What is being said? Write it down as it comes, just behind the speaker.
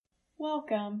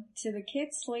Welcome to the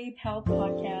Kids Sleep Health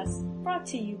Podcast, brought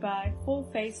to you by Full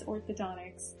Face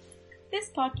Orthodontics.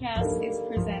 This podcast is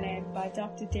presented by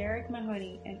Dr. Derek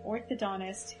Mahoney, an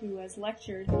orthodontist who has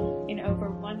lectured in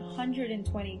over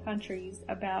 120 countries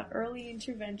about early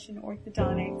intervention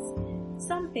orthodontics,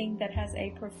 something that has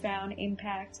a profound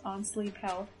impact on sleep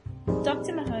health.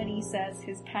 Dr. Mahoney says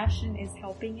his passion is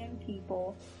helping young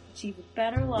people achieve a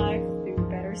better life through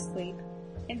better sleep.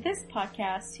 In this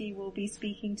podcast, he will be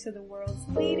speaking to the world's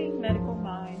leading medical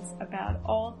minds about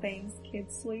all things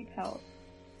kids' sleep health.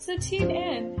 So tune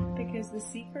in, because the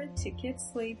secret to kids'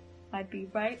 sleep might be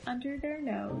right under their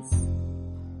nose.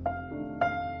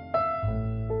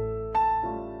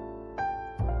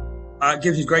 It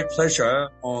gives me great pleasure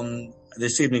on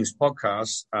this evening's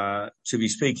podcast to be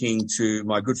speaking to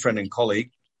my good friend and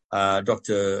colleague,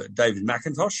 Dr. David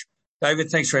McIntosh. David,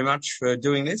 thanks very much for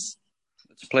doing this.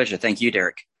 It's a pleasure. Thank you,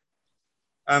 Derek.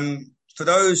 For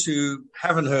those who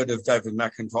haven't heard of David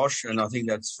McIntosh, and I think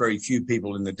that's very few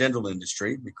people in the dental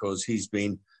industry, because he's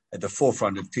been at the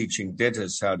forefront of teaching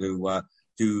dentists how to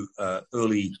do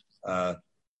early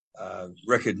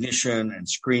recognition and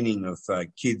screening of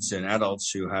kids and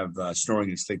adults who have snoring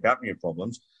and sleep apnea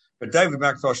problems. But David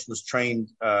McIntosh was trained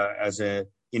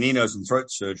in ear, nose and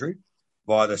throat surgery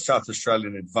by the South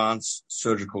Australian Advanced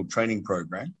Surgical Training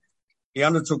Program. He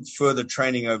undertook further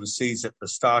training overseas at the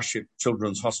Starship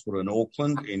Children's Hospital in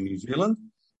Auckland in New Zealand,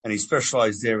 and he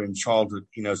specialised there in childhood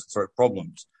ear, nose and throat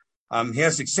problems. He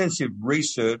has extensive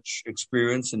research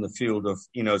experience in the field of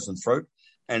ear, nose and throat,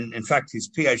 and in fact his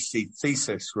PhD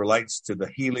thesis relates to the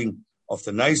healing of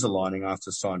the nasal lining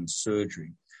after sinus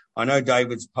surgery. I know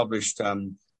David's published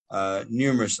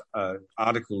numerous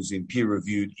articles in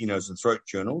peer-reviewed ear, nose and throat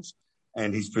journals,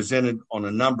 and he's presented on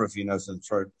a number of ear, nose and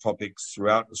throat topics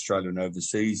throughout Australia and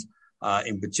overseas,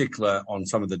 in particular on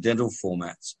some of the dental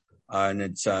formats. And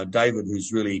it's David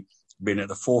who's really been at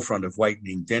the forefront of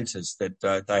awakening dentists that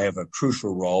they have a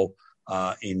crucial role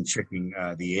in checking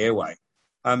the airway.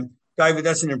 David,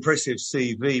 that's an impressive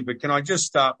CV, but can I just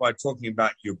start by talking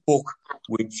about your book,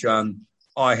 which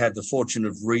I had the fortune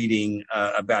of reading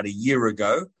about a year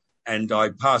ago, and I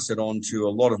pass it on to a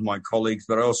lot of my colleagues,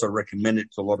 but I also recommend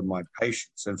it to a lot of my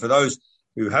patients. And for those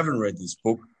who haven't read this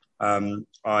book, I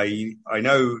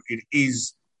know it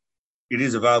is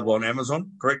available on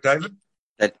Amazon, correct, David?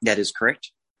 That is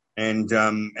correct. And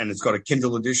it's got a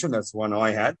Kindle edition. That's the one I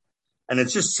had. And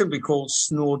it's just simply called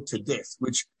Snored to Death,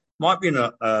 which might be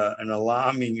an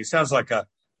alarming, it sounds like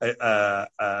if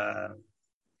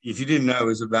you didn't know, it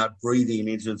was about breathing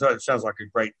and insulin. It sounds like a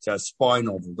great spy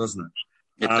novel, doesn't it?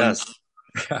 It does.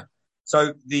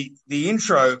 So the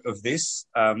intro of this,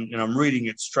 and I'm reading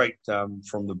it straight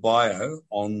from the bio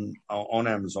on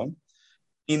Amazon.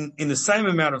 In the same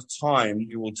amount of time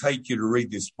it will take you to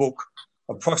read this book,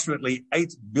 approximately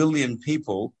 8 billion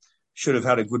people should have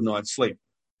had a good night's sleep.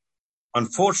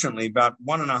 Unfortunately, about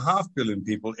 1.5 billion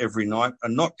people every night are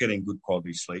not getting good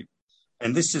quality sleep.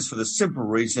 And this is for the simple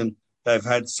reason they've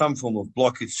had some form of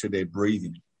blockage to their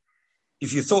breathing.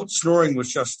 If you thought snoring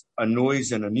was just a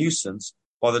noise and a nuisance,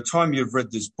 by the time you've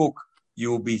read this book,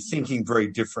 you will be thinking very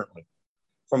differently.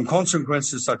 From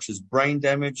consequences such as brain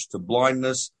damage to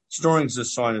blindness, snoring is a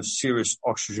sign of serious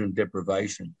oxygen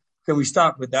deprivation. Can we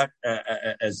start with that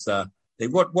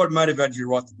what motivated you to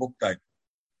write the book, Dave?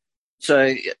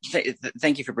 So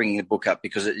thank you for bringing the book up,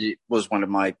 because it was one of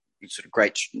my sort of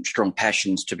great, strong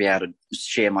passions to be able to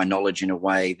share my knowledge in a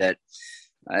way that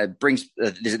brings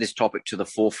this topic to the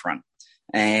forefront.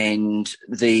 And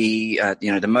the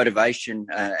motivation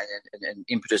and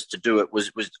impetus to do it was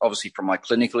obviously from my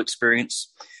clinical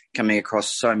experience, coming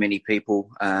across so many people,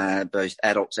 both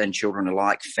adults and children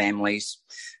alike, families,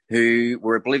 who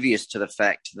were oblivious to the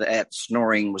fact that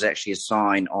snoring was actually a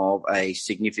sign of a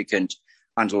significant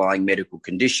underlying medical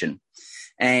condition.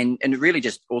 And it really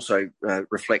just also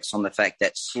reflects on the fact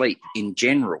that sleep in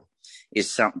general is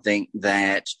something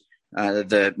that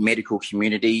the medical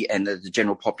community and the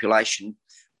general population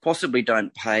possibly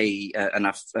don't pay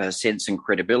enough sense and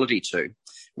credibility to,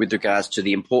 with regards to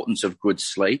the importance of good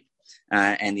sleep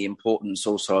and the importance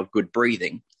also of good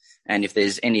breathing. And if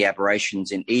there's any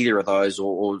aberrations in either of those,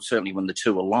 or certainly when the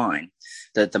two align,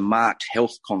 that the marked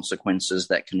health consequences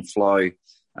that can flow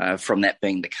from that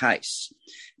being the case.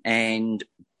 And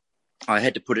I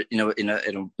had to put it in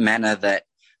a manner that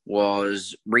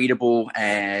was readable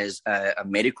as a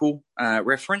medical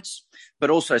reference,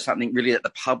 but also something really that the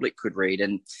public could read.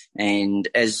 And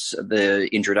as the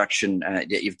introduction that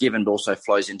you've given also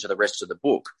flows into the rest of the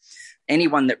book,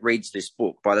 anyone that reads this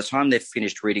book, by the time they've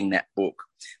finished reading that book,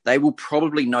 they will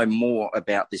probably know more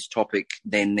about this topic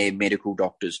than their medical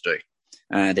doctors do.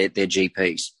 their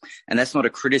GPs. And that's not a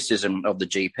criticism of the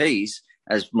GPs,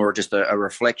 as more just a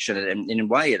reflection and, in a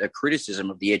way, a criticism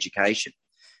of the education,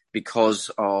 because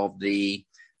of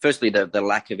firstly, the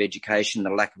lack of education, the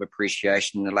lack of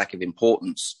appreciation, the lack of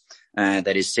importance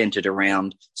that is centered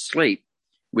around sleep,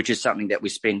 which is something that we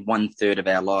spend 1/3 of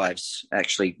our lives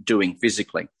actually doing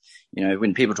physically. You know,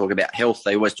 when people talk about health,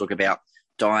 they always talk about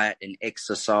diet and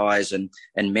exercise and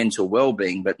mental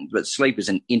well-being, but sleep is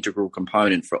an integral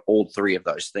component for all three of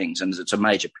those things, and it's a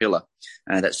major pillar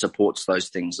that supports those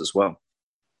things as well.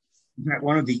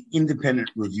 One of the independent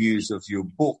reviews of your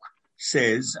book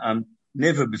says,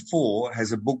 never before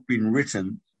has a book been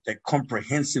written that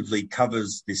comprehensively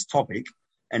covers this topic,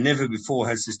 and never before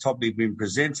has this topic been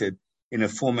presented in a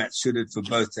format suited for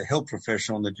both the health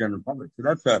professional and the general public.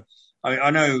 So I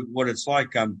know what it's like,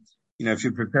 if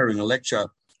you're preparing a lecture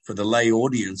for the lay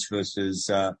audience versus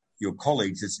your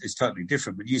colleagues, it's totally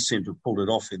different, but you seem to have pulled it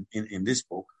off in this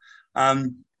book.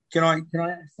 Can I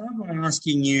start by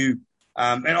asking you,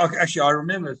 I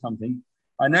remember something.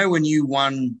 I know when you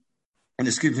won, and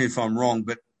excuse me if I'm wrong,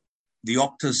 but the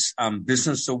Optus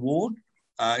Business Award,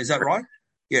 is that right?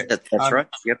 Yeah. That's right,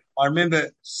 yep. I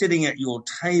remember sitting at your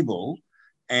table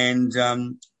and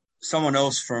someone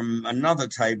else from another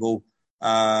table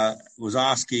was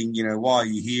asking, why are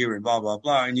you here and blah, blah,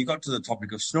 blah. And you got to the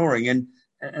topic of snoring.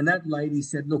 And that lady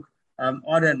said, look,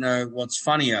 I don't know what's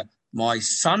funnier, my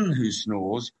son who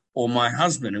snores or my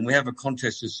husband. And we have a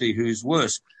contest to see who's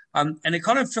worse. And it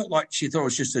kind of felt like she thought it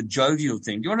was just a jovial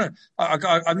thing. Do you want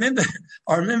to?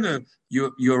 I remember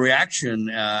your reaction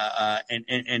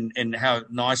and how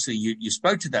nicely you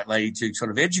spoke to that lady to sort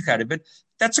of educate her. But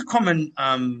that's a common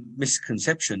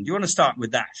misconception. Do you want to start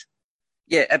with that?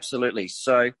 Yeah, absolutely.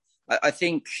 So I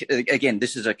think, again,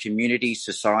 this is a community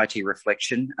society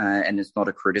reflection, and it's not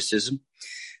a criticism.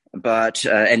 But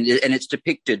and it's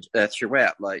depicted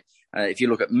throughout. Like if you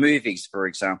look at movies, for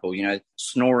example,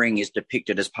 snoring is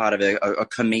depicted as part of a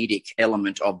comedic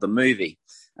element of the movie.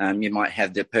 You might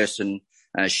have the person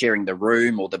sharing the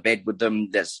room or the bed with them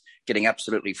that's getting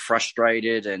absolutely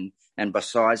frustrated and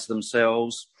besides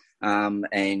themselves.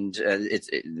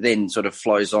 It then sort of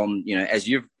flows on, as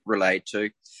you've relayed to.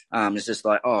 It's just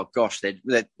like, oh gosh, that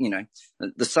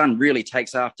the son really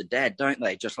takes after dad, don't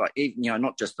they? Just like,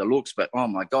 not just the looks, but oh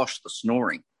my gosh, the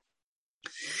snoring.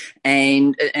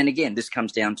 And again, this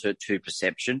comes down to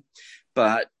perception.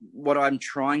 But what I'm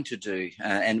trying to do,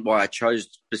 and why I chose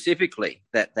specifically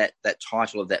that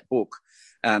title of that book,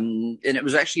 and it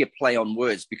was actually a play on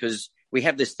words, because we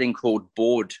have this thing called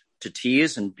bored to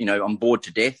tears, and I'm bored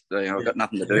to death. I've got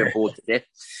nothing to do. I'm bored to death.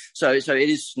 So it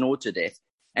is snore to death,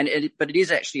 but it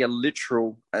is actually a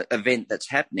literal event that's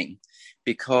happening,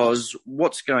 because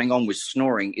what's going on with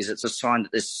snoring is it's a sign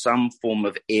that there's some form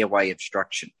of airway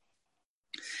obstruction.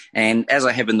 And as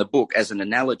I have in the book, as an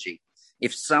analogy,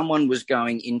 if someone was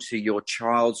going into your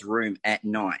child's room at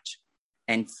night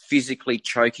and physically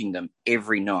choking them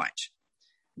every night,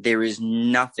 there is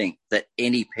nothing that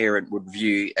any parent would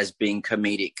view as being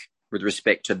comedic with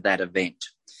respect to that event.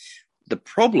 The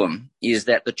problem is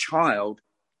that the child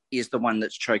is the one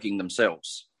that's choking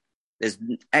themselves. There's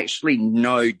actually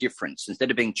no difference.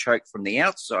 Instead of being choked from the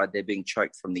outside, they're being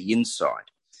choked from the inside.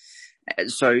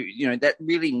 So, that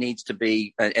really needs to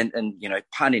be, and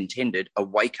pun intended, a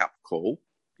wake-up call.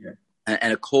 Yeah.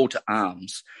 And a call to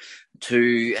arms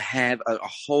to have a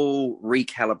whole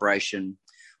recalibration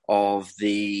of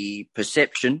the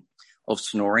perception of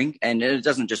snoring. And it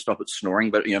doesn't just stop at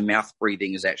snoring, but mouth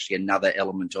breathing is actually another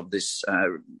element of this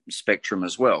spectrum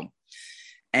as well.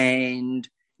 And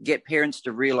get parents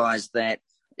to realize that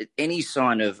any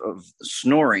sign of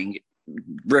snoring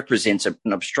represents an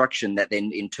obstruction that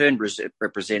then in turn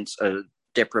represents a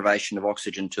deprivation of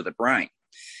oxygen to the brain.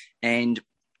 And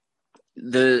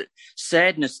the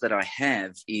sadness that I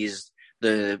have is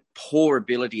the poor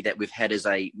ability that we've had as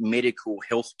a medical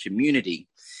health community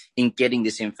in getting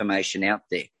this information out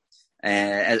there.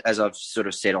 As I've sort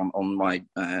of said on my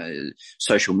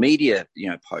social media,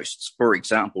 posts, for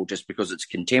example, just because it's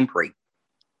contemporary.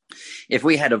 If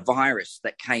we had a virus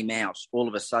that came out all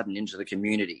of a sudden into the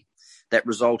community that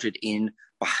resulted in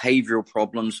behavioural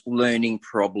problems, learning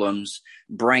problems,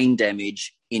 brain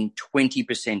damage in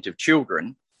 20% of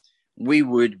children, we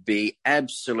would be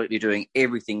absolutely doing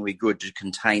everything we could to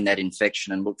contain that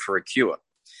infection and look for a cure.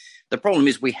 The problem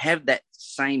is we have that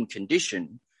same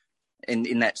condition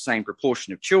in that same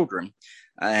proportion of children,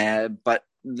 but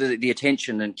the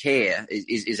attention and care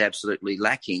is absolutely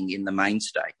lacking in the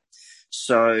mainstay.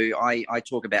 So I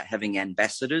talk about having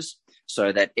ambassadors,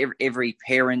 so that every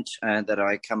parent that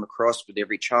I come across, with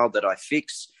every child that I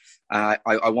fix,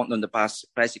 I want them to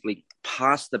basically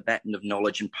pass the baton of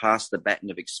knowledge and pass the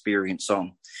baton of experience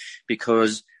on,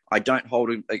 because I don't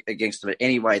hold it against them in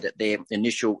any way that their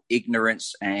initial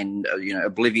ignorance and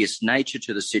oblivious nature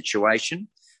to the situation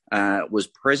was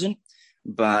present.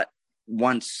 But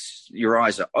once your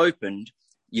eyes are opened,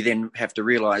 you then have to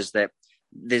realize that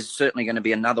there's certainly going to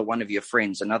be another one of your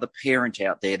friends, another parent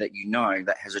out there that you know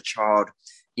that has a child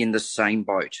in the same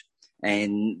boat.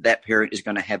 And that parent is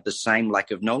going to have the same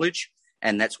lack of knowledge.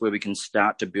 And that's where we can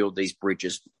start to build these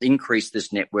bridges, increase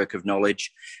this network of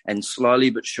knowledge, and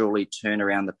slowly but surely turn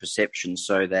around the perception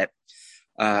so that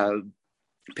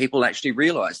people actually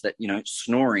realize that,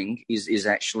 snoring is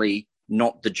actually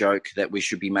not the joke that we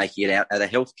should be making it out at a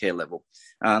healthcare level.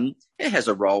 It has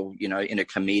a role, in a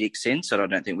comedic sense, and I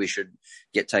don't think we should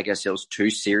take ourselves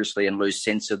too seriously and lose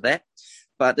sense of that.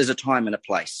 But there's a time and a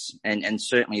place, and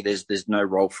certainly there's no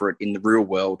role for it in the real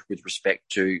world with respect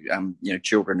to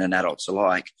children and adults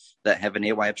alike that have an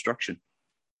airway obstruction.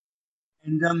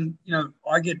 And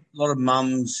I get a lot of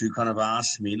mums who kind of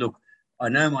ask me, look, I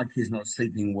know my kid's not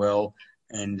sleeping well,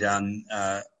 and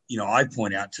I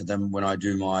point out to them when I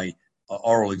do my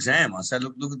oral exam, I say,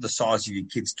 look at the size of your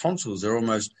kid's tonsils; they're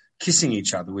almost kissing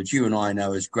each other, which you and I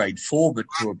know is grade 4, but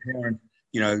to a parent,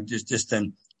 just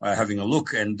them. Having a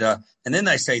look, and then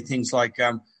they say things like,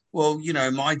 my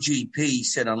GP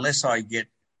said unless I get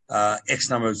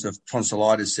X numbers of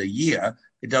tonsillitis a year,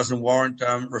 it doesn't warrant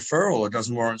referral, it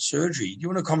doesn't warrant surgery. Do you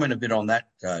want to comment a bit on that,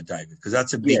 David? Because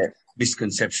that's a big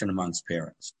misconception amongst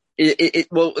parents. And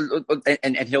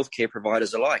healthcare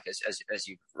providers alike, as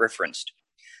you've referenced.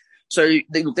 So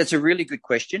that's a really good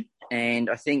question. And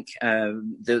I think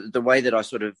the way that I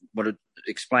sort of want to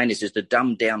explain this is to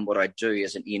dumb down what I do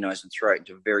as an ear, nose and throat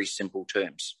into very simple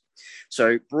terms.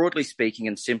 So broadly speaking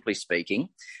and simply speaking,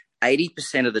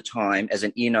 80% of the time as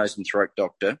an ear, nose and throat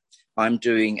doctor, I'm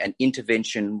doing an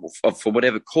intervention for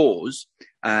whatever cause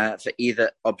for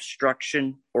either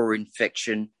obstruction or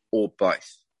infection or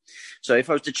both. So if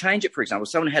I was to change it, for example,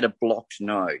 someone had a blocked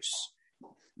nose,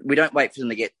 we don't wait for them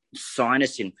to get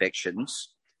sinus infections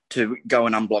to go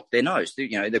and unblock their nose. They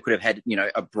could have had,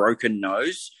 a broken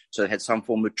nose, so they had some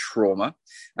form of trauma.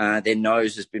 Their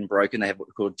nose has been broken. They have what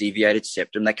we call deviated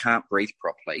septum. They can't breathe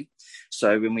properly.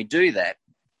 So when we do that,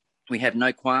 we have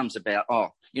no qualms about,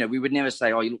 we would never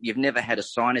say, you've never had a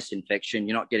sinus infection,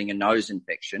 you're not getting a nose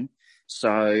infection,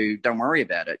 so don't worry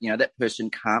about it. That person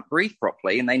can't breathe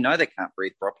properly, and they know they can't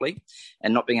breathe properly,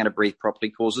 and not being able to breathe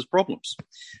properly causes problems.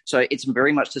 So it's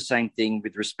very much the same thing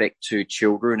with respect to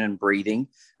children and breathing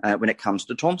when it comes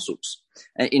to tonsils.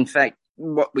 In fact,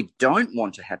 what we don't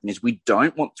want to happen is we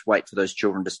don't want to wait for those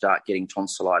children to start getting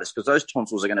tonsillitis, because those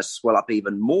tonsils are going to swell up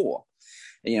even more.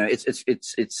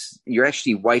 You're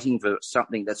actually waiting for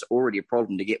something that's already a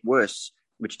problem to get worse,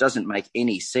 which doesn't make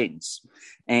any sense.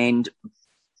 And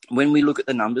when we look at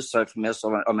the numbers, so for me,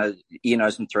 I'm an ear,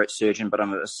 nose and throat surgeon, but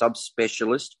I'm a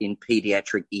subspecialist in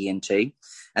pediatric ENT.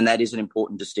 And that is an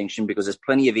important distinction, because there's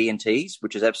plenty of ENTs,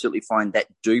 which is absolutely fine, that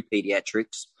do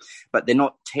pediatrics, but they're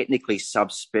not technically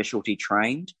subspecialty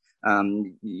trained.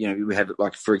 We have,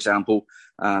 like, for example,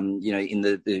 in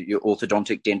your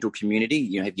orthodontic dental community,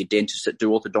 you have your dentists that do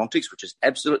orthodontics, which is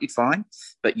absolutely fine.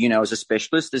 But, as a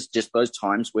specialist, there's just those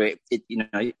times where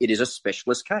it is a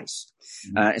specialist case,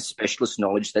 a specialist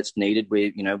knowledge that's needed,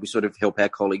 where, we sort of help our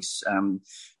colleagues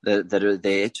that are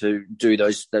there to do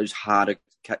those harder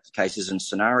cases and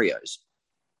scenarios.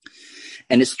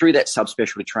 And it's through that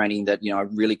subspecialty training that,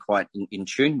 I'm really quite in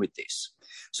tune with this.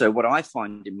 So what I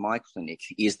find in my clinic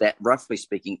is that, roughly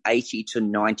speaking, 80 to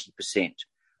 90%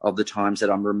 of the times that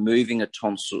I'm removing a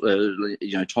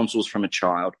tonsils from a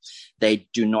child, they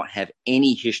do not have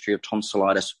any history of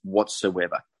tonsillitis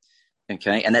whatsoever.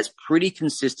 Okay, and that's pretty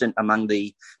consistent among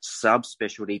the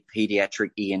subspecialty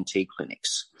pediatric ENT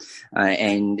clinics.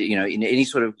 In any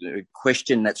sort of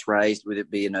question that's raised, whether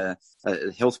it be in a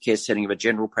healthcare setting of a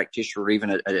general practitioner or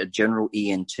even a general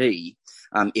ENT,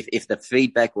 if the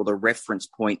feedback or the reference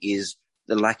point is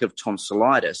the lack of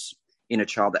tonsillitis in a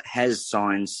child that has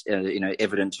signs,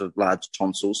 evidence of large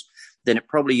tonsils, then it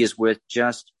probably is worth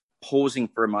just pausing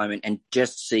for a moment and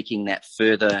just seeking that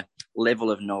further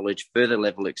level of knowledge, further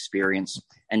level of experience,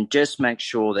 and just make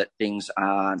sure that things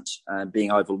aren't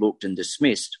being overlooked and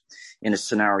dismissed in a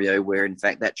scenario where, in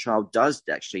fact, that child does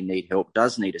actually need help,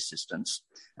 does need assistance,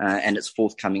 and it's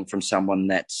forthcoming from someone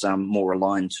that's more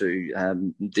aligned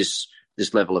to this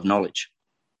level of knowledge.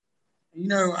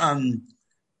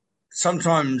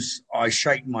 Sometimes I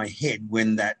shake my head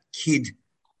when that kid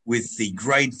with the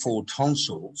grade 4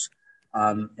 tonsils,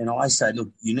 and I say,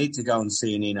 look, you need to go and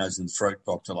see an ear, nose and throat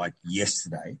doctor like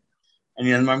yesterday. And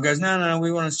the mum goes, no,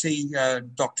 we want to see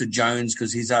Dr. Jones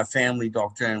because he's our family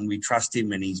doctor and we trust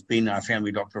him and he's been our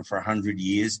family doctor for 100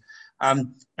 years.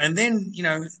 And then,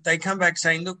 they come back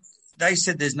saying, look, they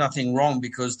said there's nothing wrong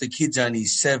because the kid's only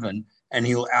 7 and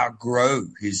he'll outgrow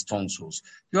his tonsils.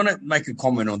 You want to make a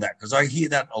comment on that? Because I hear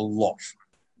that a lot.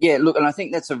 Yeah, look, and I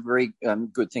think that's a very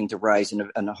good thing to raise,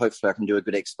 and hopefully I can do a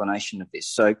good explanation of this.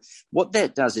 So what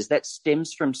that does is that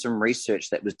stems from some research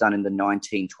that was done in the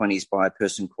 1920s by a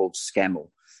person called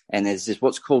Scammell, and there's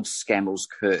what's called Scammell's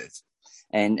curve.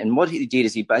 And what he did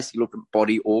is he basically looked at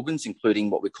body organs,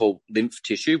 including what we call lymph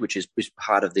tissue, which is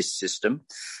part of this system,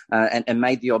 and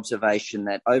made the observation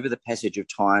that over the passage of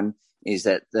time is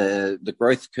that the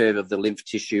growth curve of the lymph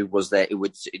tissue was that it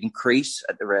would increase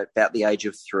at about the age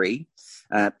of 3,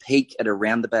 peak at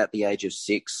around about the age of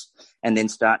 6, and then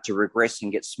start to regress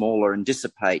and get smaller and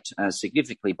dissipate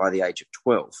significantly by the age of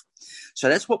 12. So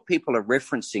that's what people are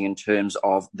referencing in terms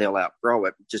of they'll outgrow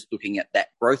it, just looking at that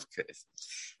growth curve.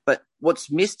 But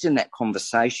what's missed in that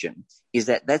conversation is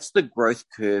that that's the growth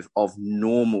curve of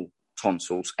normal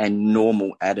tonsils and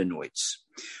normal adenoids.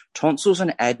 Tonsils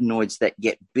and adenoids that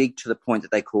get big to the point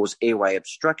that they cause airway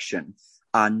obstruction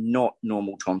are not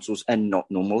normal tonsils and not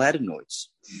normal adenoids.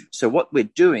 So what we're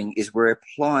doing is we're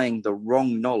applying the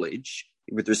wrong knowledge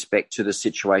with respect to the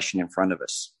situation in front of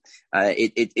us.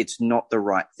 It's not the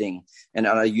right thing. And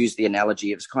I use the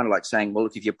analogy, it's kind of like saying, well,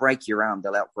 look, if you break your arm,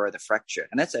 they'll outgrow the fracture.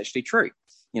 And that's actually true.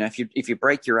 If you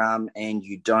break your arm and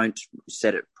you don't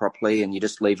set it properly and you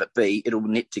just leave it be, it'll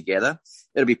knit together.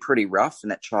 It'll be pretty rough,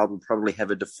 and that child will probably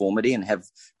have a deformity and have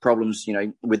problems,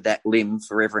 with that limb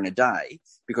forever and a day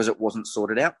because it wasn't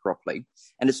sorted out properly.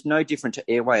 And it's no different to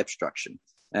airway obstruction.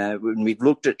 When we've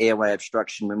looked at airway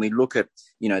obstruction, when we look at,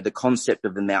 the concept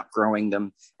of them outgrowing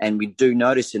them, and we do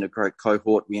notice in a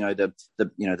cohort,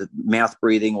 the mouth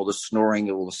breathing or the snoring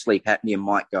or the sleep apnea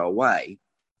might go away.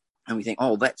 And we think,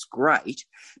 oh, that's great.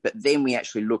 But then we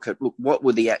actually look, what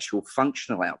were the actual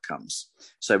functional outcomes?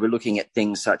 So we're looking at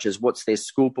things such as what's their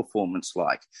school performance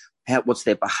like? What's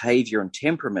their behavior and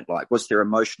temperament like? What's their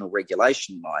emotional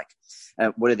regulation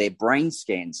like? What are their brain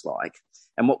scans like?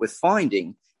 And what we're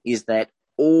finding is that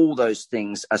all those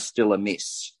things are still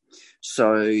amiss.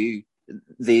 So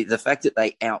the fact that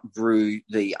they outgrew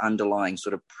the underlying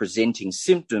sort of presenting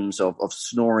symptoms of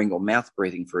snoring or mouth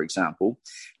breathing, for example,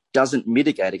 doesn't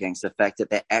mitigate against the fact that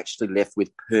they're actually left with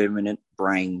permanent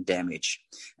brain damage.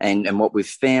 And what we've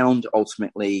found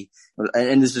ultimately,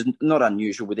 and this is not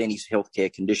unusual with any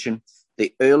healthcare condition,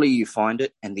 the earlier you find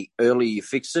it and the earlier you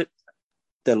fix it,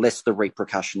 the less the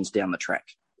repercussions down the track.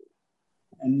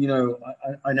 And,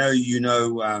 I know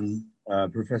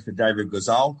Professor David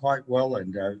Gozal quite well,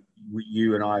 and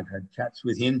you and I have had chats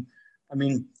with him. I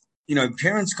mean,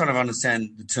 parents kind of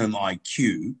understand the term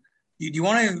IQ. Do you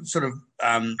want to sort of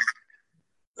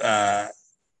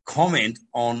comment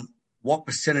on what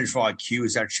percentage of IQ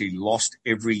is actually lost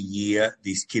every year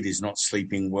this kid is not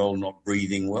sleeping well, not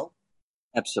breathing well?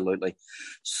 Absolutely.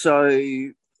 So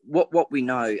what we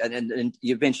know, and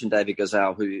you mentioned David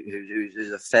Gozal, who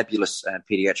is a fabulous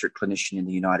pediatric clinician in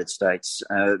the United States,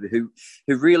 who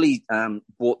really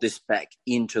brought this back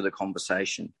into the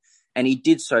conversation. And he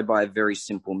did so by a very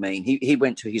simple mean. He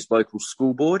went to his local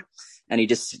school board, and he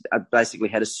just basically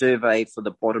had a survey for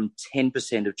the bottom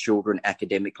 10% of children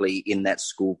academically in that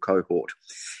school cohort.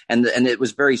 And it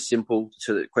was very simple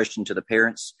to the question to the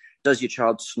parents: does your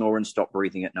child snore and stop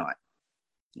breathing at night?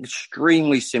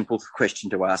 Extremely simple question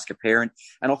to ask a parent.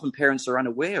 And often parents are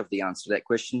unaware of the answer to that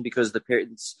question because the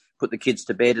parents put the kids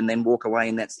to bed and then walk away,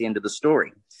 and that's the end of the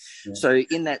story. Yeah. So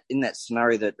in that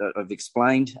scenario that I've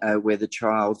explained, where the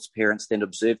child's parents then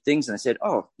observed things and they said,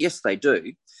 oh, yes, they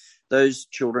do. Those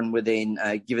children were then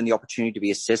given the opportunity to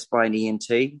be assessed by an ENT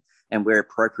and, where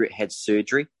appropriate, had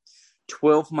surgery.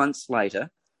 12 months later,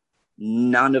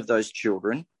 none of those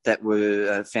children that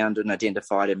were found and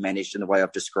identified and managed in the way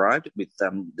I've described with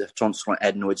the tonsil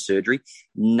and adenoid surgery,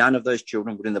 none of those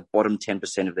children were in the bottom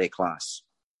 10% of their class.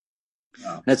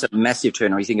 Wow. That's a massive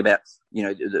turnaround. You think about,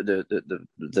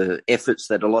 the efforts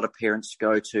that a lot of parents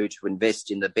go to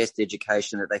invest in the best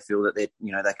education that they feel that they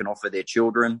can offer their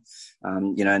children.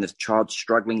 And if the child's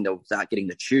struggling, they'll start getting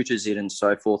the tutors in and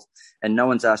so forth. And no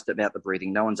one's asked about the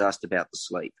breathing. No one's asked about the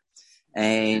sleep.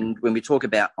 And when we talk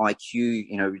about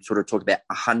IQ, we sort of talk about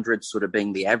 100 sort of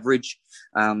being the average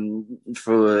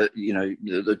for,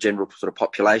 the general sort of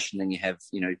population. Then you have,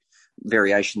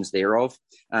 variations thereof.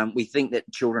 We think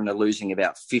that children are losing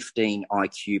about 15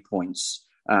 IQ points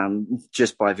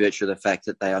just by virtue of the fact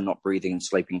that they are not breathing and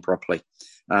sleeping properly.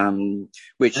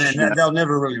 Which they'll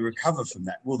never really recover from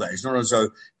that, will they? It's not as though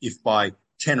if by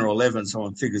 10 or 11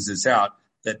 someone figures this out,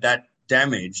 that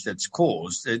damage that's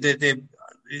caused,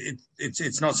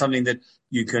 it's not something that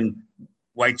you can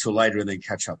wait till later and then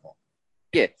catch up on.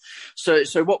 Yeah.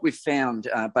 So what we've found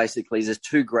basically is there's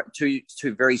two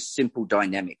very simple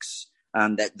dynamics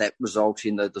that result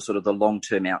in the sort of the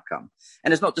long-term outcome.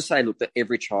 And it's not to say, look, that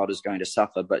every child is going to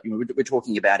suffer, but we're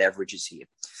talking about averages here.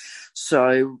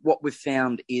 So what we've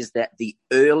found is that the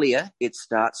earlier it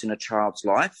starts in a child's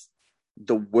life,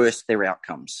 the worse their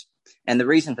outcomes. And the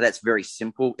reason for that's very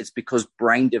simple. It's because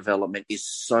brain development is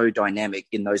so dynamic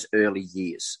in those early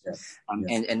years. Yeah.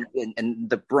 And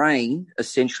the brain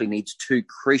essentially needs two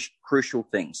crucial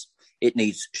things. It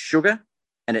needs sugar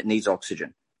and it needs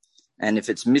oxygen. And if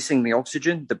it's missing the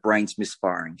oxygen, the brain's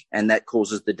misfiring, and that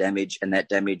causes the damage. And that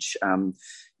damage,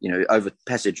 over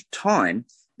passage of time,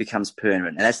 becomes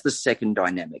permanent. And that's the second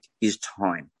dynamic, is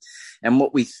time. And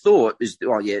what we thought is,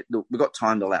 look, we've got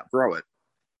time to outgrow it.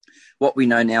 What we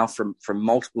know now from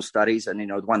multiple studies, and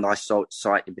the one that I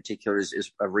cite in particular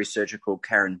is a researcher called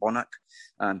Karen Bonnock,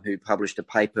 who published a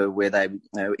paper where they,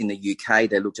 in the UK,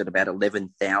 they looked at about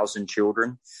 11,000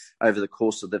 children over the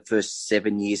course of the first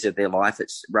 7 years of their life.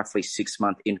 It's roughly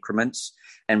 6-month increments,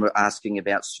 and we're asking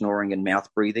about snoring and mouth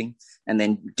breathing, and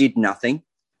then did nothing.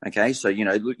 Okay, so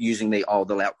using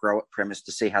they'll outgrow it premise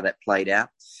to see how that played out.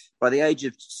 By the age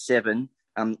of 7,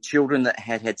 children that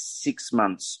had 6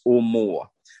 months or more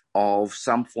of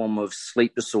some form of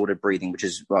sleep disorder breathing, which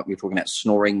is what we're talking about,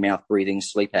 snoring, mouth breathing,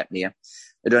 sleep apnea.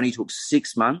 It only took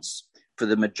 6 months for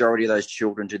the majority of those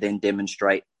children to then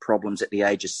demonstrate problems at the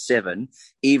age of 7,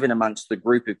 even amongst the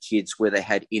group of kids where they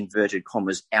had, inverted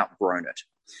commas, outgrown it.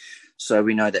 So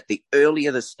we know that the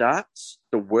earlier the starts,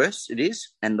 the worse it is,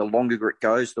 and the longer it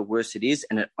goes, the worse it is,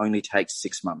 and it only takes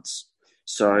 6 months.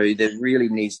 So there really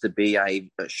needs to be a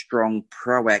strong,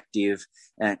 proactive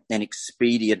and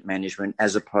expedient management,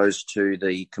 as opposed to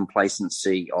the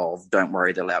complacency of don't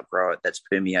worry, they'll outgrow it, that's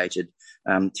permeated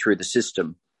through the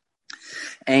system.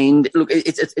 And look,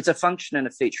 it's a function and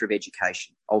a feature of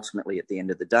education, ultimately, at the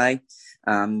end of the day.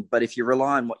 But if you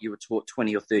rely on what you were taught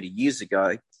 20 or 30 years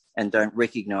ago and don't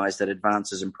recognise that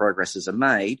advances and progresses are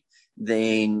made,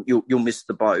 then you'll miss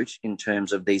the boat in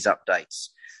terms of these updates.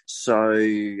 So,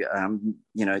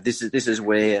 this is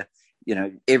where,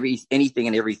 anything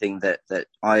and everything that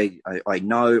I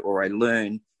know or I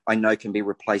learn, I know can be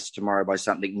replaced tomorrow by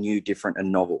something new, different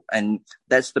and novel. And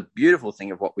that's the beautiful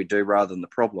thing of what we do rather than the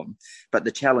problem. But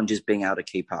the challenge is being able to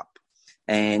keep up.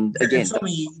 And again, tell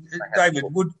me, David,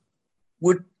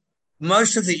 would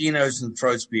most of the enos and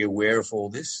throats be aware of all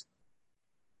this?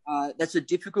 That's a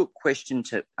difficult question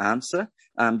to answer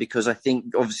because I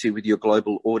think, obviously, with your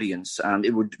global audience,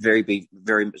 it would be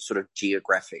very sort of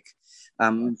geographic.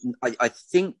 I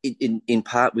think, in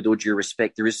part, with all due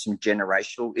respect, there is some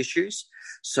generational issues.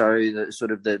 So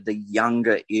the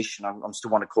younger-ish, and I'm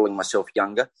still want to calling myself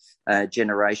younger,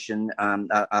 generation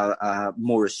are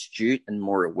more astute and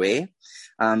more aware.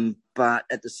 But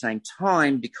at the same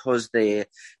time, because they're,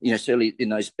 certainly in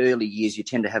those early years, you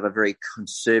tend to have a very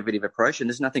conservative approach, and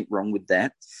there's nothing wrong with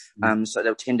that. So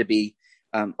they'll tend to be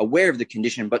aware of the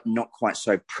condition, but not quite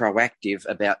so proactive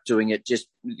about doing it, just,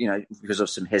 because of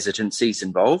some hesitancies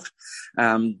involved.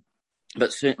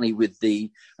 But certainly with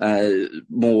the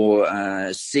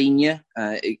more senior,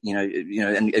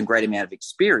 and great amount of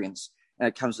experience,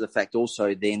 comes to the fact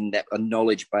also then that a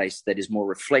knowledge base that is more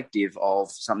reflective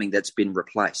of something that's been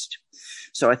replaced.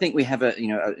 So I think we have a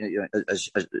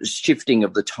shifting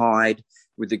of the tide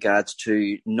with regards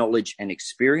to knowledge and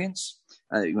experience.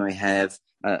 We have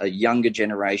a younger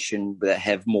generation that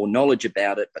have more knowledge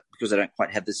about it, but because they don't quite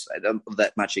have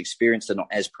that much experience, they're not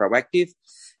as proactive.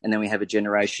 And then we have a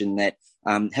generation that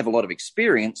have a lot of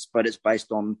experience, but it's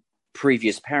based on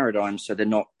previous paradigms, so they're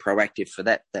not proactive for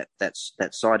that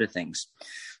side of things.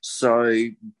 So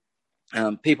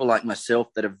people like myself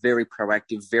that are very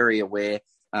proactive, very aware,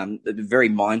 very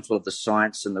mindful of the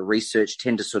science and the research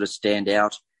tend to sort of stand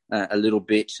out a little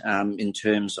bit in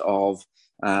terms of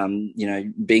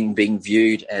being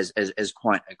viewed as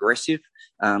quite aggressive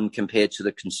compared to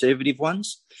the conservative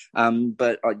ones.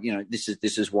 But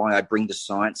this is why I bring the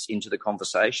science into the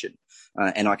conversation,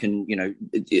 and I can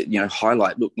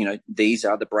highlight. Look, these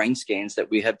are the brain scans that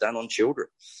we have done on children.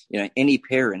 Any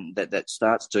parent that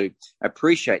starts to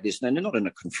appreciate this, and not in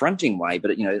a confronting way,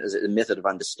 but as a method of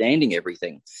understanding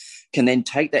everything, can then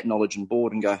take that knowledge on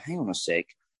board and go, hang on a sec.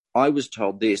 I was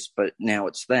told this, but now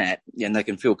it's that, and they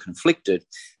can feel conflicted.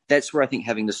 That's where I think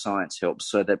having the science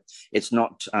helps, so that it's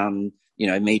not,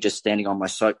 me just standing on my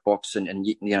soapbox and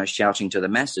shouting to the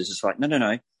masses. It's like,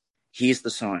 no. Here's the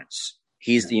science.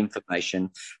 Here's the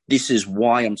information. This is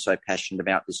why I'm so passionate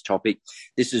about this topic.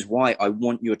 This is why I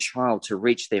want your child to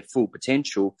reach their full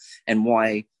potential, and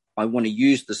why I want to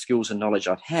use the skills and knowledge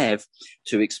I have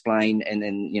to explain and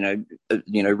then,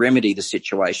 remedy the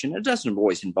situation. It doesn't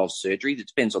always involve surgery. It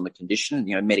depends on the condition.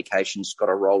 Medication's got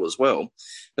a role as well.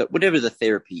 But whatever the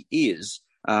therapy is,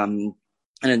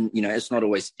 it's not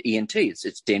always ENT.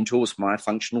 It's dental, it's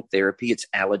myofunctional therapy, it's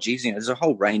allergies. There's a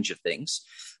whole range of things.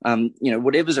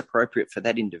 Whatever's appropriate for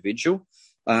that individual.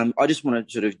 I just want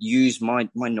to sort of use my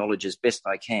knowledge as best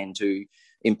I can to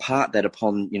impart that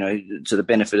upon, to the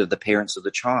benefit of the parents of the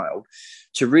child,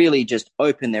 to really just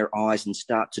open their eyes and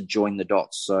start to join the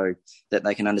dots so that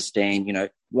they can understand,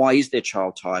 why is their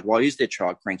child tired? Why is their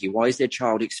child cranky? Why is their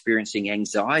child experiencing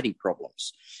anxiety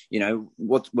problems?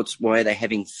 Why are they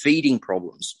having feeding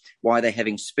problems? Why are they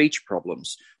having speech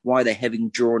problems? Why are they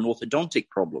having jaw and orthodontic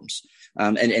problems?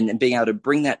 And being able to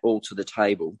bring that all to the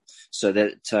table so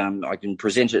that I can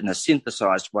present it in a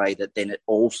synthesized way that then it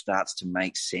all starts to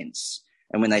make sense.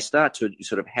 And when they start to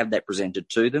sort of have that presented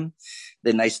to them,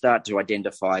 then they start to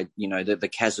identify, the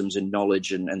chasms in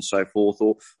knowledge and so forth,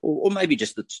 or maybe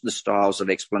just the styles of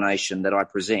explanation that I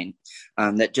present,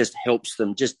 that just helps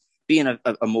them just be in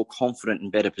a more confident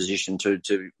and better position to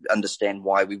understand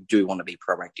why we do want to be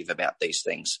proactive about these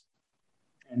things.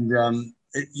 And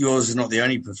yours is not the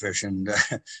only profession.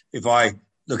 If I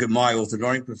look at my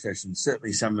orthodontic profession,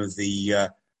 certainly some of the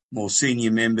more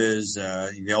senior members,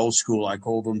 the old school, I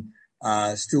call them,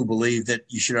 still believe that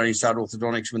you should only start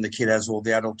orthodontics when the kid has all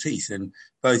the adult teeth. And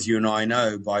both you and I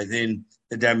know by then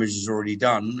the damage is already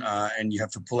done, and you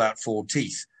have to pull out 4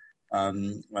 teeth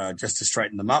just to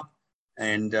straighten them up.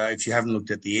 And if you haven't looked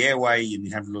at the airway and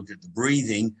you haven't looked at the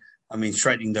breathing,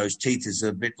 straightening those teeth is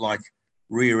a bit like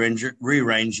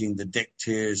rearranging the deck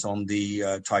chairs on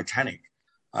the Titanic.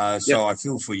 So I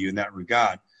feel for you in that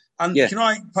regard. Can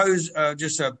I pose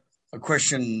just a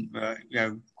question,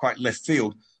 quite left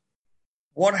field?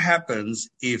 What happens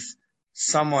if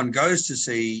someone goes to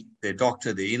see their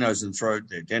doctor, their ear, nose and throat,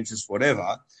 their dentist,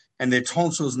 whatever, and their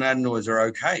tonsils and adenoids are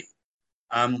okay,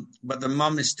 but the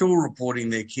mum is still reporting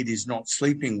their kid is not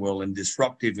sleeping well and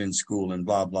disruptive in school and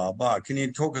blah, blah, blah? Can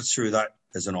you talk us through that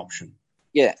as an option?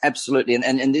 Yeah, absolutely.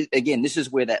 And again, this is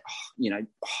where that,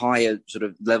 higher sort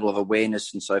of level of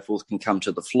awareness and so forth can come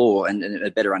to the floor and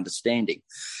a better understanding.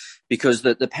 Because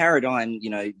the paradigm,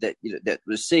 that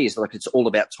we see is like it's all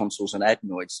about tonsils and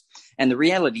adenoids. And the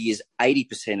reality is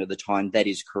 80% of the time that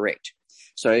is correct.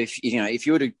 So if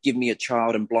you were to give me a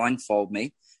child and blindfold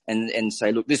me and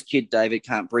say, look, this kid, David,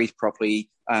 can't breathe properly.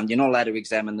 You're not allowed to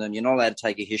examine them. You're not allowed to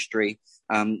take a history.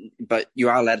 But you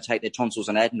are allowed to take their tonsils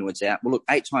and adenoids out. Well, look,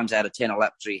 8 times out of 10, I'll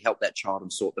actually help that child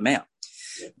and sort them out.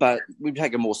 But we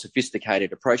take a more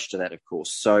sophisticated approach to that, of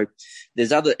course. So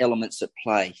there's other elements at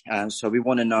play. So we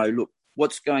want to know, look,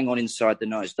 what's going on inside the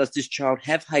nose? Does this child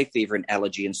have hay fever and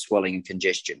allergy and swelling and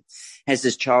congestion? Has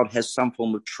this child has some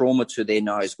form of trauma to their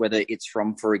nose, whether it's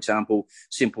from, for example,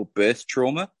 simple birth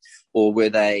trauma, or where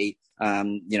they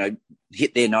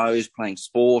hit their nose playing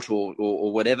sport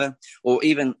or whatever, or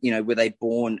even, were they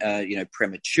born,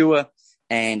 premature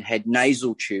and had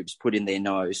nasal tubes put in their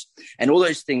nose. And all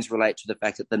those things relate to the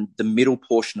fact that the middle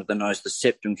portion of the nose, the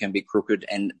septum, can be crooked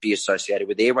and be associated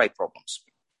with airway problems.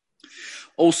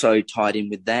 Also tied in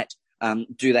with that,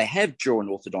 do they have jaw and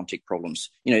orthodontic problems?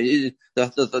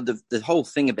 The whole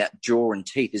thing about jaw and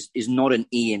teeth is not an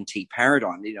ENT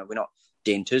paradigm. We're not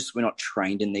dentists. We're not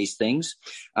trained in these things.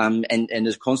 And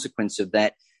as a consequence of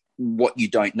that, what you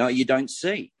don't know, you don't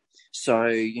see. So,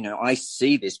 I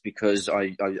see this because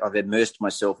I've immersed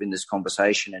myself in this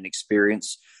conversation and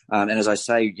experience. And as I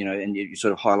say, and you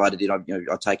sort of highlighted it,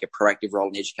 I take a proactive role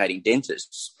in educating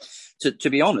dentists. To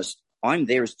be honest, I'm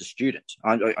there as the student.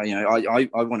 I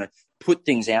want to put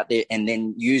things out there and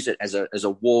then use it as a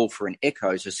wall for an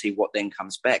echo to see what then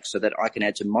comes back, so that I can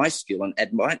add to my skill and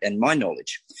add my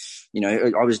knowledge.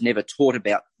 I was never taught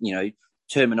about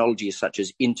terminology such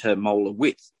as intermolar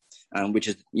width, which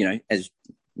is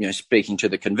speaking to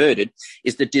the converted,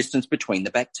 is the distance between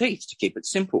the back teeth, to keep it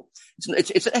simple.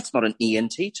 That's not an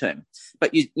ENT term,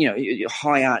 but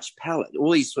high arch palate,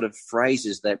 all these sort of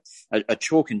phrases that are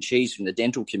chalk and cheese from the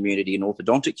dental community and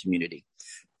orthodontic community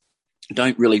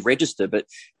don't really register. But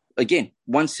again,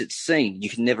 once it's seen, you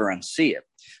can never unsee it.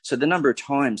 So the number of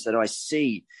times that I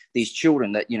see these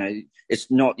children that,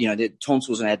 it's not, their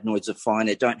tonsils and adenoids are fine,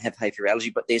 they don't have hay fever allergy,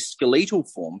 but their skeletal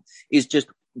form is just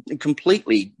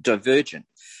completely divergent.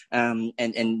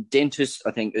 And dentists,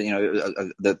 I think,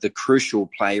 the crucial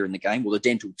player in the game, well, the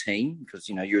dental team, because,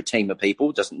 you're a team of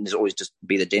people. It doesn't always just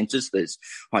be the dentist. There's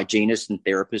hygienists and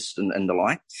therapists and the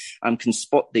like, can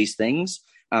spot these things.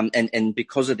 And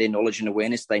because of their knowledge and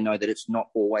awareness, they know that it's not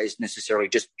always necessarily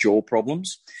just jaw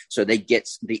problems. So they get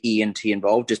the ENT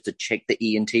involved just to check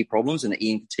the ENT problems, and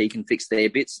the ENT can fix their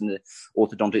bits and the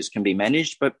orthodontics can be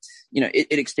managed. But,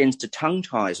 it extends to tongue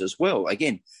ties as well.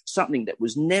 Again, something that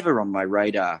was never on my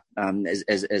radar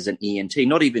as an ENT,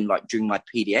 not even like during my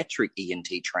pediatric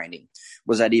ENT training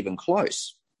was that even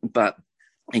close. But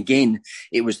again,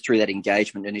 it was through that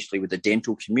engagement initially with the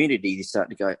dental community, you start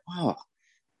to go, oh,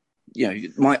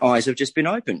 my eyes have just been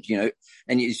opened,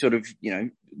 and you sort of,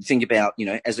 think about,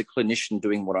 as a clinician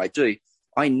doing what I do,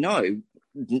 I know,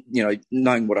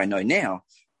 knowing what I know now,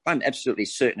 I'm absolutely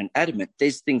certain and adamant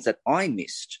there's things that I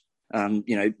missed,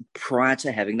 prior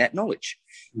to having that knowledge.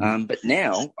 But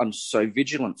now I'm so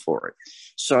vigilant for it.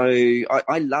 So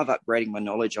I love upgrading my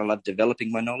knowledge. I love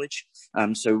developing my knowledge.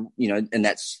 And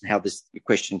that's how this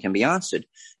question can be answered,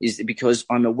 is because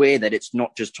I'm aware that it's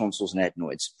not just tonsils and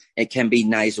adenoids. It can be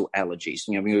nasal allergies.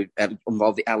 We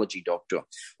involve the allergy doctor,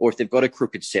 or if they've got a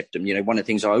crooked septum. One of the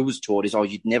things I was taught is,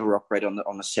 you'd never operate on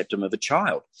the septum of a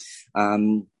child.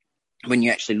 When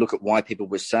you actually look at why people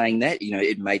were saying that,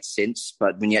 it made sense.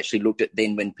 But when you actually looked at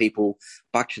then when people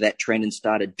bucked that trend and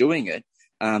started doing it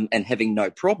and having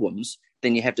no problems,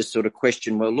 then you have to sort of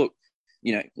question, well, look,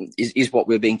 is what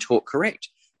we're being taught correct?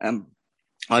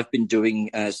 I've been doing,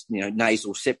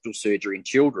 nasal septal surgery in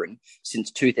children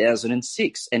since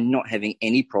 2006 and not having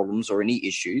any problems or any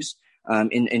issues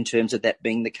in terms of that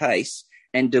being the case,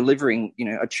 and delivering,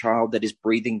 a child that is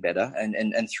breathing better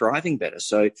and thriving better.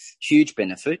 So huge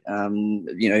benefit,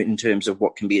 in terms of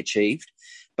what can be achieved.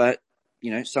 But,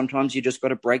 sometimes you just got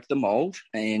to break the mold,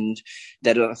 and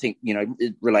that, I think,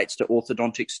 it relates to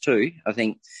orthodontics too. I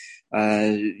think,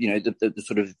 the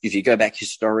sort of, if you go back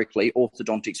historically,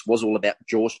 orthodontics was all about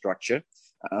jaw structure.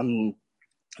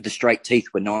 The straight teeth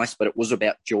were nice, but it was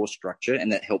about jaw structure,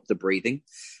 and that helped the breathing.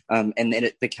 And then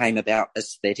it became about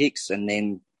aesthetics, and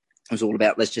then it was all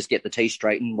about, let's just get the teeth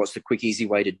straightened. What's the quick, easy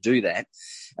way to do that?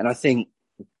 And I think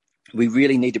we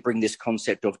really need to bring this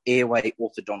concept of airway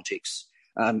orthodontics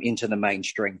into the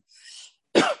mainstream.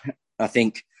 I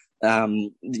think,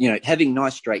 having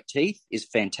nice straight teeth is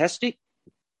fantastic,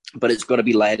 but it's got to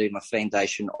be laid in a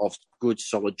foundation of good,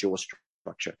 solid jaw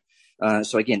structure.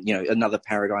 So again, another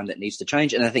paradigm that needs to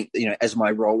change. And I think, as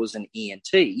my role as an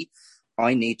ENT,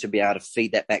 I need to be able to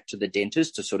feed that back to the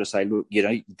dentist to sort of say, look,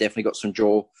 you've definitely got some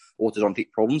jaw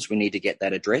orthodontic problems. We need to get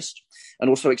that addressed, and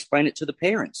also explain it to the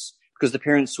parents, because the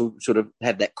parents will sort of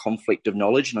have that conflict of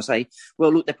knowledge. And I say,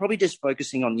 well, look, they're probably just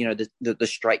focusing on, the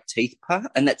straight teeth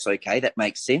part, and that's okay. That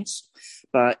makes sense.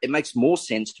 But it makes more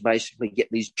sense to basically get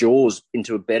these jaws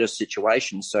into a better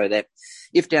situation, so that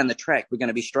if down the track we're going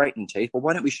to be straightened teeth, well,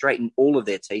 why don't we straighten all of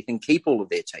their teeth and keep all of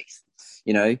their teeth?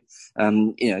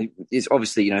 Is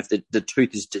obviously, if the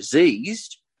tooth is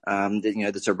diseased, then,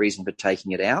 there's a reason for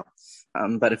taking it out.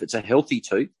 But if it's a healthy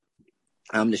tooth,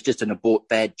 there's just an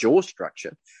bad jaw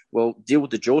structure, well, deal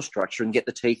with the jaw structure and get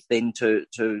the teeth then to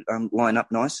line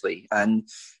up nicely. And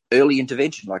early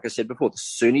intervention, like I said before, the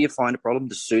sooner you find a problem,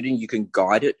 the sooner you can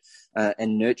guide it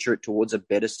and nurture it towards a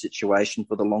better situation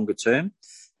for the longer term.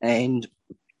 And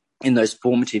in those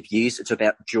formative years, it's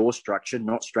about jaw structure,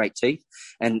 not straight teeth.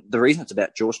 And the reason it's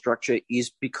about jaw structure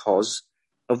is because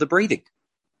of the breathing.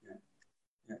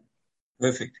 Yeah.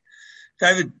 Perfect.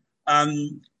 David,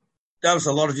 that was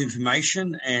a lot of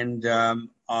information, and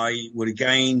I would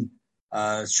again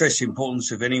stress the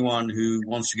importance of anyone who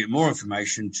wants to get more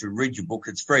information to read your book.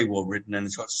 It's very well written, and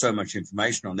it's got so much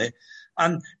information on there.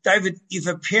 David, if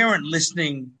a parent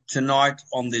listening tonight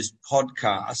on this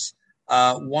podcast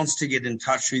wants to get in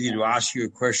touch with you to ask you a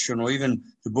question, or even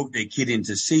to book their kid in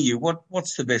to see you,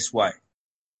 what's the best way?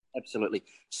 Absolutely.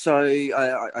 So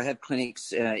I have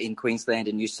clinics in Queensland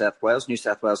and New South Wales. New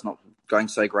South Wales not going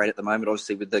so great at the moment,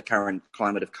 obviously, with the current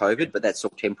climate of COVID, but that's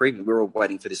all temporary. We're all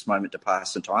waiting for this moment to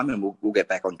pass in time, and we'll get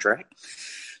back on track.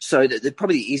 So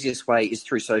probably the easiest way is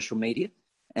through social media.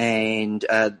 And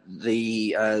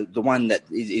the one that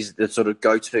is the sort of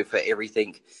go-to for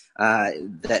everything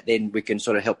that then we can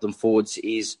sort of help them forwards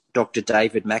is Dr.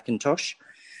 David McIntosh.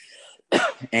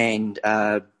 And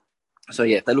so,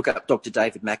 yeah, if they look up Dr.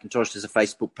 David McIntosh, there's a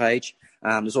Facebook page.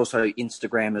 There's also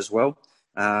Instagram as well.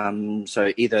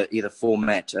 So either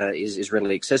format is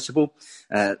readily accessible.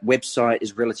 Website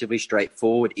is relatively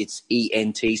straightforward. It's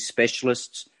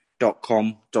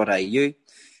entspecialists.com.au.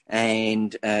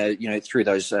 And, through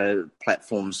those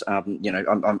platforms,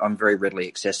 I'm very readily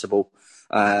accessible.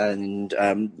 I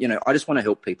just want to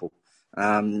help people.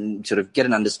 sort of get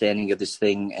an understanding of this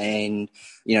thing. And,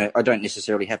 I don't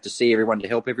necessarily have to see everyone to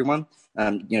help everyone.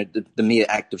 The mere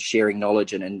act of sharing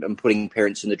knowledge and putting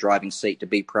parents in the driving seat to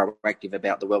be proactive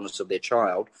about the wellness of their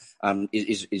child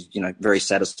is very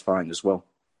satisfying as well.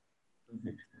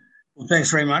 Well,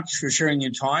 thanks very much for sharing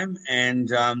your time, and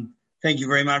thank you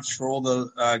very much for all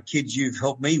the kids you've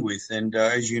helped me with. And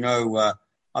as you know,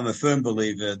 I'm a firm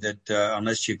believer that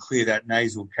unless you clear that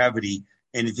nasal cavity,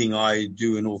 anything I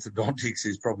do in orthodontics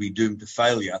is probably doomed to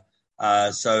failure.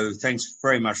 So thanks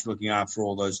very much for looking after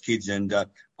all those kids. And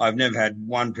I've never had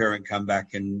one parent come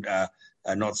back and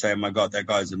not say, oh, my God, that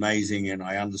guy's amazing and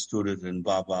I understood it and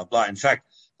blah, blah, blah. In fact,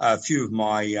 a few of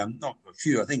my, I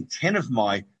think 10 of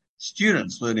my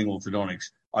students learning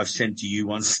orthodontics I've sent to you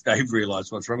once they've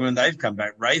realised what's wrong, and they've come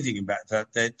back raving about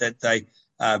that they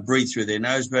breathe through their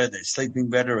nose better, they're sleeping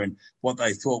better, and what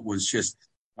they thought was just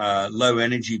low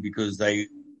energy because they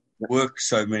work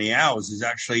so many hours is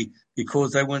actually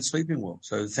because they weren't sleeping well.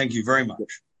 So thank you very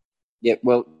much. Yeah,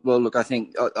 well, look, I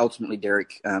think ultimately,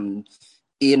 Derek,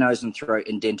 ear, nose and throat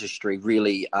and dentistry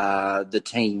really are the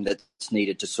team that's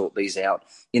needed to sort these out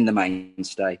in the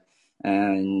mainstay.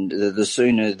 And the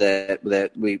sooner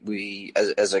that we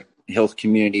as a health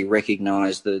community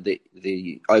recognise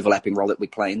the overlapping role that we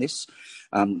play in this,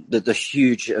 the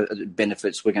huge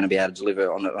benefits we're going to be able to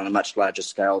deliver on a much larger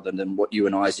scale than what you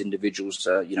and I as individuals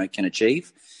can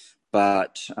achieve.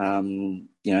 But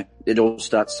it all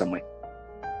starts somewhere.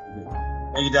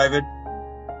 Thank you, David.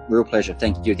 Real pleasure.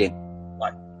 Thank you again.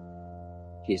 Bye.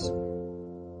 Cheers.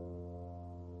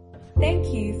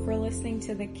 Thank you for listening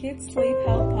to the Kids Sleep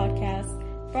Health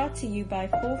Podcast, brought to you by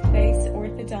Full Face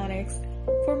Orthodontics.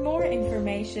 For more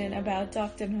information about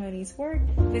Dr. Mahoney's work,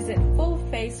 visit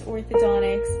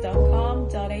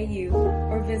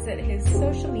fullfaceorthodontics.com.au or visit his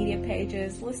social media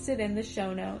pages listed in the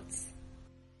show notes.